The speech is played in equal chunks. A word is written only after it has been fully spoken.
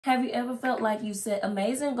Have you ever felt like you set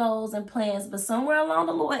amazing goals and plans, but somewhere along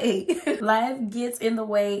the way, life gets in the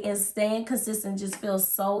way and staying consistent just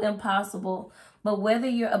feels so impossible? But whether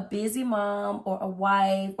you're a busy mom or a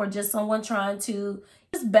wife or just someone trying to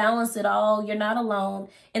just balance it all, you're not alone.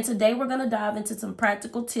 And today we're going to dive into some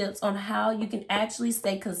practical tips on how you can actually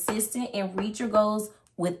stay consistent and reach your goals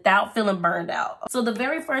without feeling burned out. So the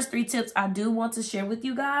very first 3 tips I do want to share with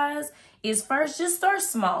you guys is, first, just start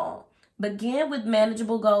small. Begin with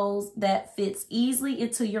manageable goals that fits easily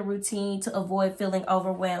into your routine to avoid feeling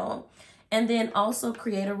overwhelmed. And then also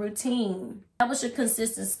create a routine. Establish a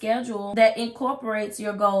consistent schedule that incorporates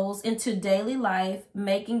your goals into daily life,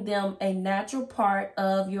 making them a natural part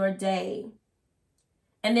of your day.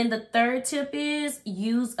 And then the third tip is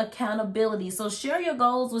use accountability. So share your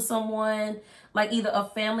goals with someone, like either a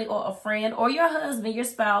family or a friend or your husband, your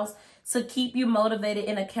spouse, to keep you motivated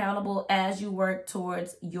and accountable as you work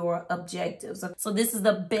towards your objectives. So this is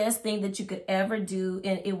the best thing that you could ever do,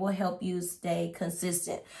 and it will help you stay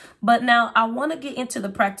consistent. But now I want to get into the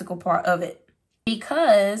practical part of it,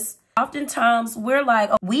 because oftentimes we're like,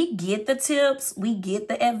 oh, we get the tips, we get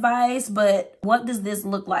the advice, but what does this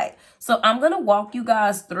look like? So I'm going to walk you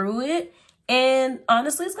guys through it. And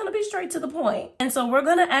honestly, it's going to be straight to the point. And so we're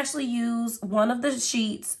going to actually use one of the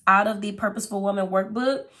sheets out of the Purposeful Woman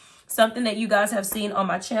workbook, something that you guys have seen on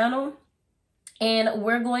my channel. And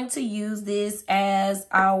we're going to use this as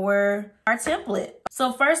our template.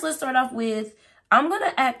 So first, let's start off with, I'm going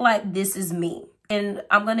to act like this is me. And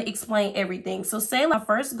I'm going to explain everything. So say my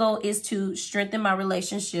first goal is to strengthen my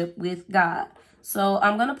relationship with God. So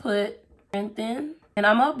I'm going to put strengthen, and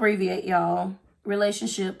I'm going to abbreviate, y'all,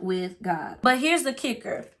 relationship with God. But here's the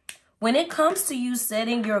kicker. When it comes to you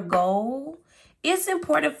setting your goal, it's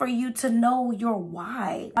important for you to know your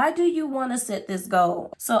why. Why do you want to set this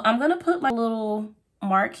goal? So I'm going to put my little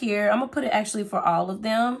mark here. I'm going to put it actually for all of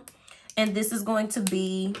them. And this is going to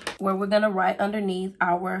be where we're going to write underneath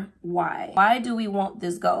our why. Why do we want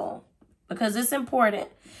this goal? Because it's important.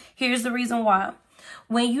 Here's the reason why.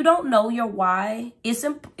 When you don't know your why,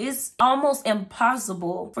 it's almost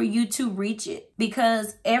impossible for you to reach it,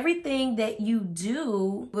 because everything that you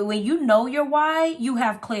do, when you know your why, you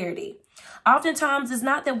have clarity. Oftentimes, it's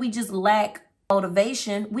not that we just lack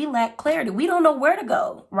motivation, we lack clarity. We don't know where to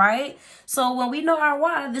go, right? So when we know our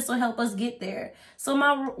why, this will help us get there. So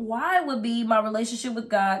my why would be my relationship with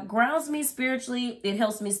God grounds me spiritually. It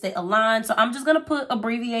helps me stay aligned. So I'm just going to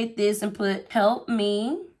abbreviate this and put help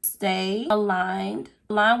me stay aligned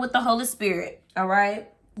with the Holy Spirit. All right.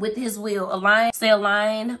 With his will, stay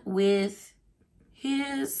aligned with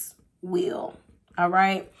his will. All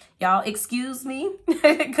right. Y'all excuse me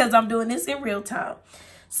because I'm doing this in real time.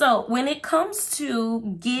 So when it comes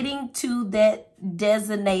to getting to that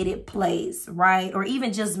designated place, right, or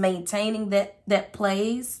even just maintaining that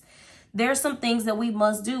place, there's some things that we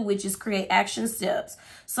must do, which is create action steps.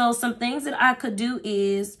 So some things that I could do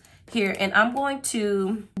is here, and I'm going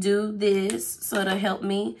to do this so to help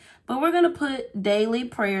me, but we're going to put daily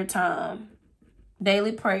prayer time,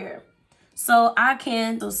 daily prayer. So I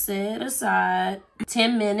can set aside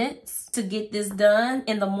 10 minutes to get this done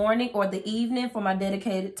in the morning or the evening for my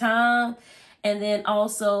dedicated time. And then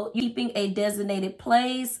also keeping a designated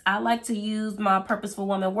place. I like to use my Purposeful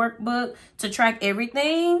Woman workbook to track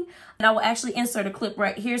everything. And I will actually insert a clip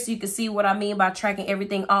right here so you can see what I mean by tracking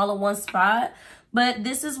everything all in one spot. But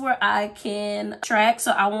this is where I can track.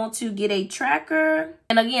 So I want to get a tracker.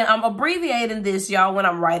 And again, I'm abbreviating this, y'all, when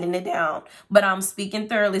I'm writing it down. But I'm speaking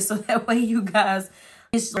thoroughly so that way you guys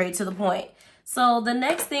get straight to the point. So the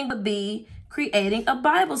next thing would be creating a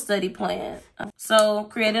Bible study plan. So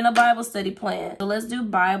creating a Bible study plan. So let's do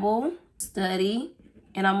Bible study.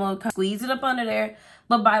 And I'm going to squeeze it up under there.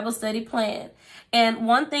 But Bible study plan. And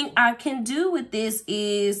one thing I can do with this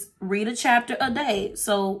is read a chapter a day.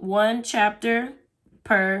 So 1 chapter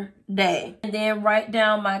per day. And then write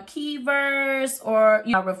down my key verse or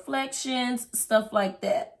my reflections, stuff like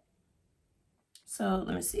that. So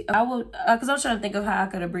let me see. I will, because I was trying to think of how I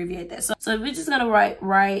could abbreviate that. So we're just going to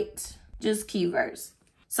write just key verse.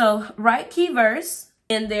 So write key verse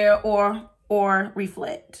in there or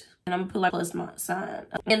reflect. And I'm going to put like plus sign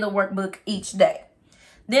in the workbook each day.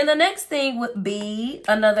 Then the next thing would be,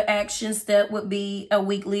 another action step would be a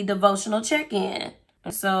weekly devotional check-in.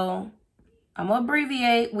 So I'm going to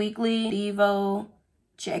abbreviate weekly Devo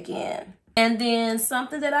check-in. And then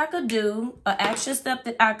something that I could do, an action step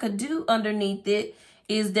that I could do underneath it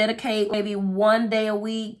is dedicate maybe 1 day a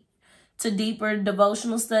week to deeper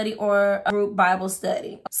devotional study or a group Bible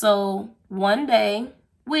study. So 1 day,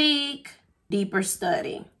 week, deeper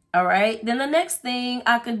study. All right. Then the next thing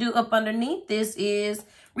I could do up underneath this is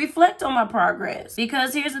reflect on my progress.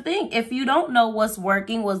 Because here's the thing, if you don't know what's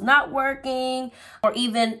working, what's not working, or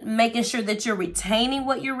even making sure that you're retaining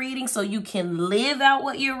what you're reading so you can live out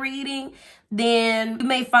what you're reading, then you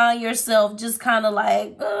may find yourself just kind of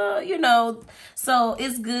like, you know. So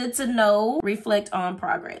it's good to know, reflect on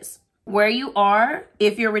progress, where you are,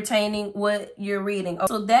 if you're retaining what you're reading.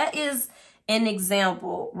 So that is an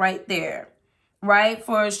example right there, right,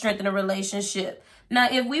 for strengthening a relationship. Now,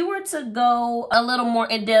 if we were to go a little more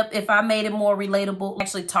in depth, if I made it more relatable,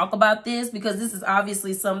 actually talk about this, because this is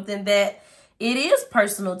obviously something that it is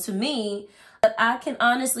personal to me, but I can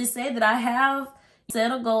honestly say that I have set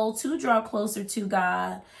a goal to draw closer to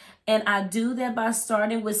God. And I do that by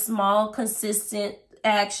starting with small, consistent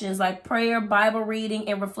actions like prayer, Bible reading,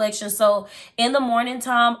 and reflection. So in the morning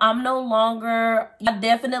time, I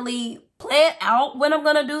definitely plan out when I'm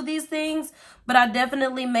going to do these things, but I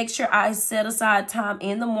definitely make sure I set aside time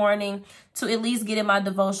in the morning to at least get in my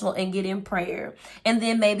devotional and get in prayer. And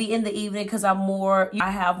then maybe in the evening, because I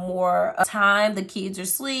have more time, the kids are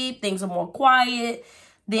asleep, things are more quiet,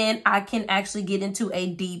 then I can actually get into a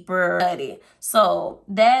deeper study. So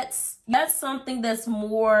that's something that's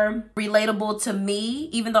more relatable to me,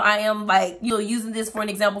 even though I am using this for an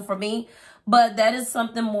example for me, but that is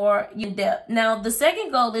something more in depth. Now, the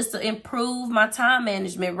second goal is to improve my time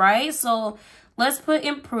management, right? So let's put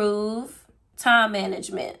improve time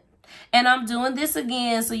management. And I'm doing this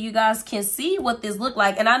again so you guys can see what this look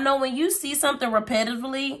like. And I know when you see something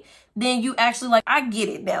repetitively, then you actually I get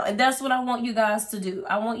it now. And that's what I want you guys to do.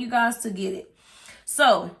 I want you guys to get it.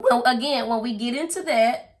 So again, when we get into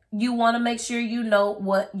that, you want to make sure you know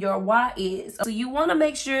what your why is. So you want to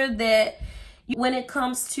make sure that when it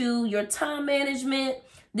comes to your time management,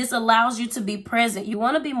 this allows you to be present. You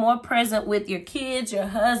want to be more present with your kids, your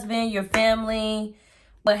husband, your family,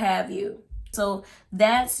 what have you. So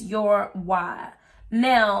that's your why.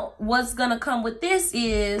 Now, what's going to come with this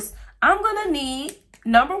is I'm going to need,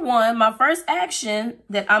 number one, my first action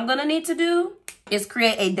that I'm going to need to do is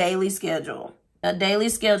create a daily schedule,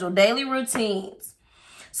 daily routines.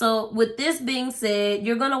 So with this being said,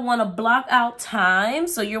 you're going to want to block out time.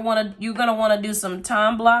 So you're going to want to do some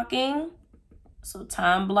time blocking. So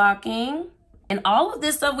time blocking and all of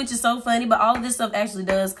this stuff, which is so funny, but all of this stuff actually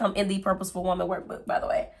does come in the Purposeful Woman workbook, by the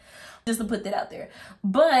way, just to put that out there.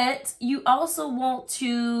 But you also want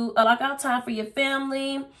to block out time for your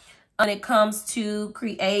family when it comes to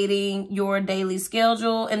creating your daily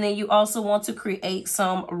schedule. And then you also want to create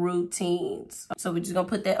some routines. So we're just going to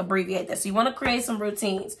put that, abbreviate that. So you want to create some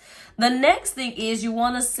routines. The next thing is you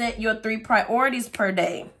want to set your 3 priorities per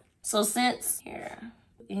day. So since here,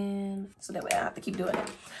 so that way I don't have to keep doing it.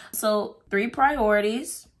 So 3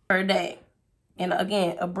 priorities per day. And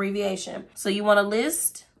again, abbreviation. So you want to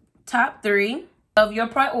list top 3 of your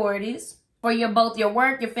priorities for both your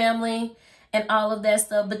work, your family, and all of that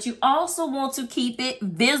stuff. But you also want to keep it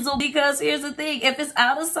visible, because here's the thing, if it's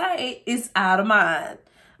out of sight, it's out of mind.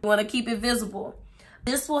 You want to keep it visible.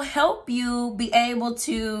 This will help you be able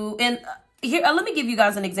to, and here, let me give you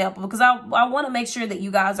guys an example, because I want to make sure that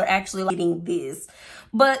you guys are actually reading this.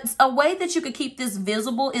 But a way that you could keep this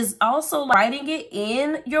visible is also writing it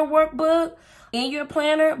in your workbook, in your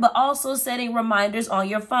planner, but also setting reminders on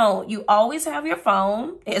your phone. You always have your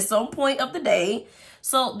phone at some point of the day.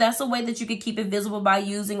 So that's a way that you could keep it visible by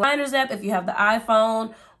using reminders app if you have the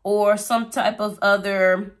iPhone, or some type of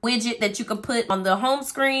other widget that you could put on the home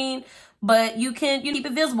screen. But you keep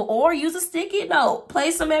it visible, or use a sticky note.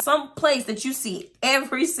 Place them at some place that you see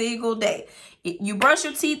every single day. You brush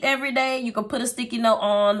your teeth every day, you can put a sticky note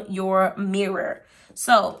on your mirror.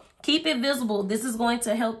 So keep it visible. This is going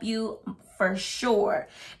to help you for sure.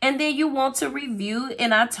 And then you want to review,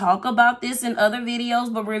 and I talk about this in other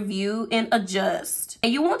videos, but review and adjust.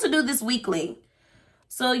 And you want to do this weekly.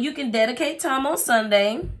 So you can dedicate time on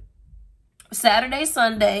Sunday, Saturday,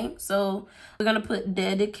 Sunday. So we're going to put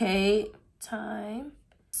dedicate time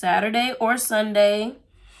Saturday or Sunday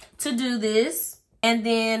to do this. And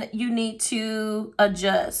then you need to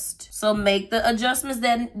adjust. So make the adjustments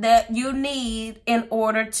that you need in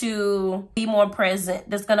order to be more present.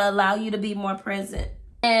 That's going to allow you to be more present.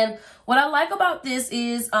 And what I like about this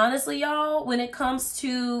is, honestly, y'all, when it comes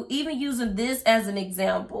to even using this as an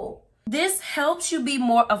example, this helps you be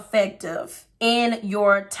more effective in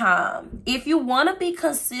your time. If you want to be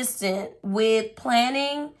consistent with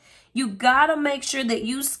planning, you got to make sure that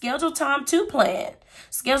you schedule time to plan.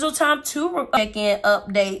 Schedule time to check in,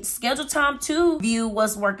 update. Schedule time to view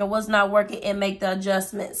what's working, what's not working, and make the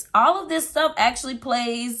adjustments. All of this stuff actually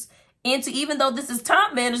plays into, even though this is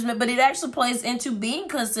time management, but it actually plays into being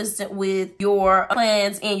consistent with your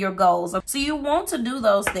plans and your goals. So you want to do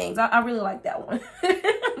those things. I really like that one.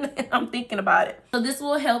 I'm thinking about it. So this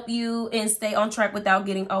will help you and stay on track without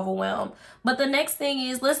getting overwhelmed. But the next thing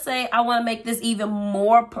is, let's say I want to make this even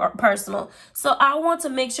more personal. So I want to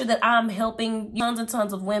make sure that I'm helping tons and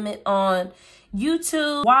tons of women on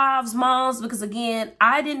YouTube, wives, moms, because again,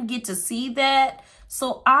 I didn't get to see that.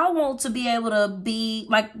 So I want to be able to be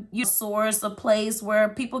like your source, a place where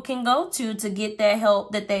people can go to get that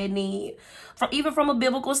help that they need, even from a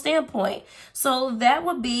biblical standpoint. So that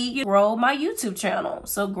would be grow my YouTube channel.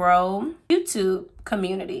 So grow YouTube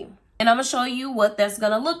community. And I'm going to show you what that's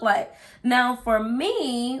going to look like. Now, for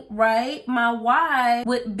me, right, my why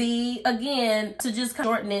would be, again, to just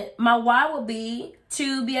shorten it, my why would be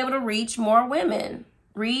to be able to reach more women.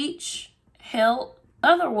 Reach, help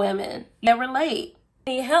other women that relate.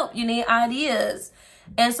 You need help, you need ideas.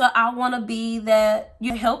 And so I want to be that,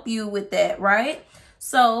 help you with that, right?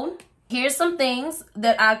 So here's some things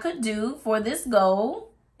that I could do for this goal.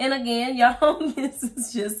 And again, y'all, this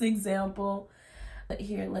is just example. But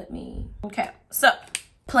here, okay. So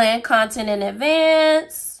plan content in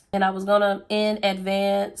advance. And I was gonna in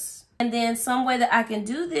advance. And then some way that I can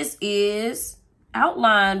do this is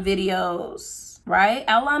outline videos, right?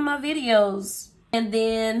 Outline my videos. And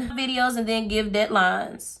then give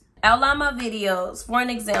deadlines. Outline my videos for an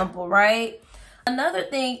example, right? Another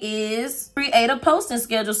thing is create a posting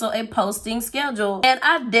schedule. So a posting schedule. And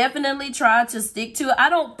I definitely try to stick to it. I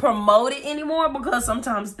don't promote it anymore because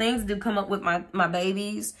sometimes things do come up with my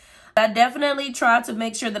babies. I definitely try to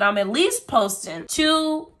make sure that I'm at least posting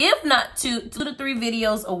 2, if not 2 to 3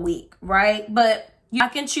 videos a week, right? But I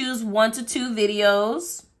can choose 1 to 2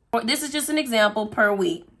 videos. This is just an example per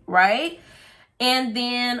week, right? And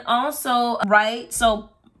then also, right, so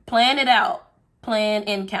plan it out. Plan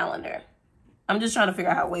in calendar. I'm just trying to figure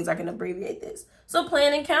out how ways I can abbreviate this. So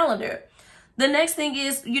plan in calendar. The next thing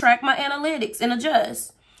is you track my analytics and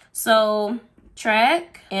adjust. So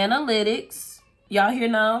track analytics. Y'all hear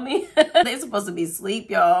Naomi? They're supposed to be asleep,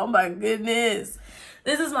 y'all. Oh my goodness.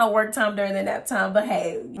 This is my work time during the nap time, but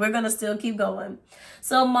hey, we're going to still keep going.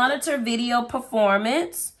 So monitor video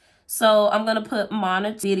performance. So I'm going to put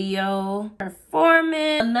monitor video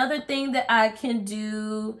performance. Another thing that I can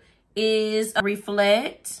do is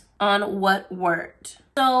reflect on what worked.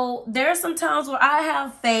 So there are some times where I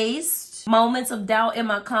have faced moments of doubt in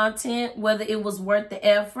my content, whether it was worth the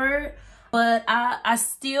effort, but I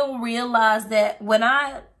still realize that when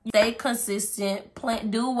I stay consistent,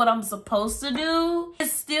 do what I'm supposed to do,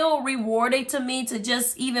 it's still rewarding to me to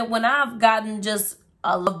just, even when I've gotten just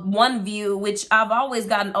one view, which I've always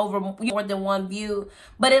gotten over more than one view,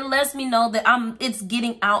 but it lets me know that it's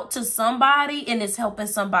getting out to somebody and it's helping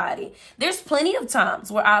somebody. There's plenty of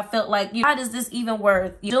times where I felt like, why is this even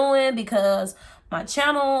worth doing? Because my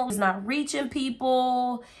channel is not reaching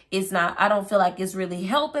people. I don't feel like it's really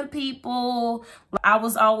helping people. I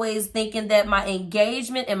was always thinking that my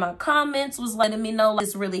engagement and my comments was letting me know like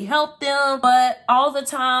it's really helped them. But all the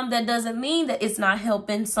time, that doesn't mean that it's not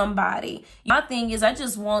helping somebody. My thing is, I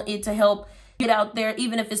just want it to help get out there,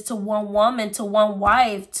 even if it's to one woman, to one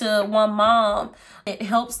wife, to one mom. It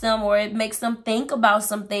helps them, or it makes them think about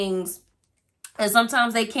some things. And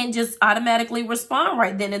sometimes they can't just automatically respond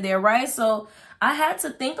right then and there, right? So I had to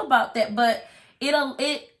think about that, but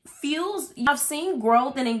it fuels, I've seen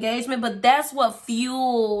growth and engagement, but that's what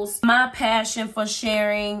fuels my passion for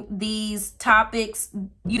sharing these topics,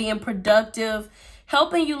 being productive,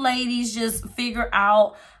 helping you ladies just figure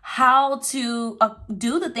out how to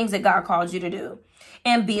do the things that God calls you to do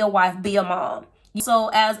and be a wife, be a mom. So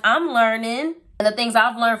as I'm learning, and the things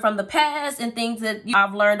I've learned from the past and things that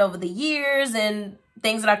I've learned over the years and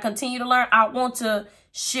things that I continue to learn, I want to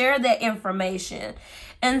share that information.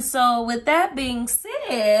 And so with that being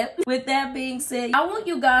said, I want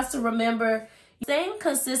you guys to remember, staying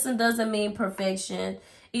consistent doesn't mean perfection.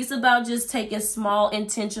 It's about just taking small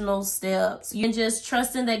intentional steps. You're just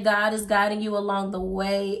trusting that God is guiding you along the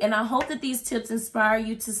way. And I hope that these tips inspire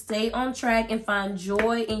you to stay on track and find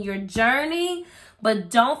joy in your journey.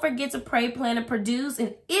 But don't forget to pray, plan, and produce.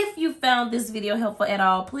 And if you found this video helpful at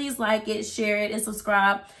all, please like it, share it, and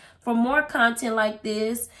subscribe for more content like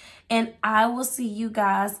this. And I will see you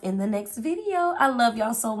guys in the next video. I love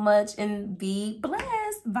y'all so much, and be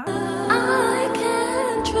blessed. Bye. I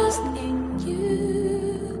can trust in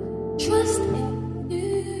you. Trust in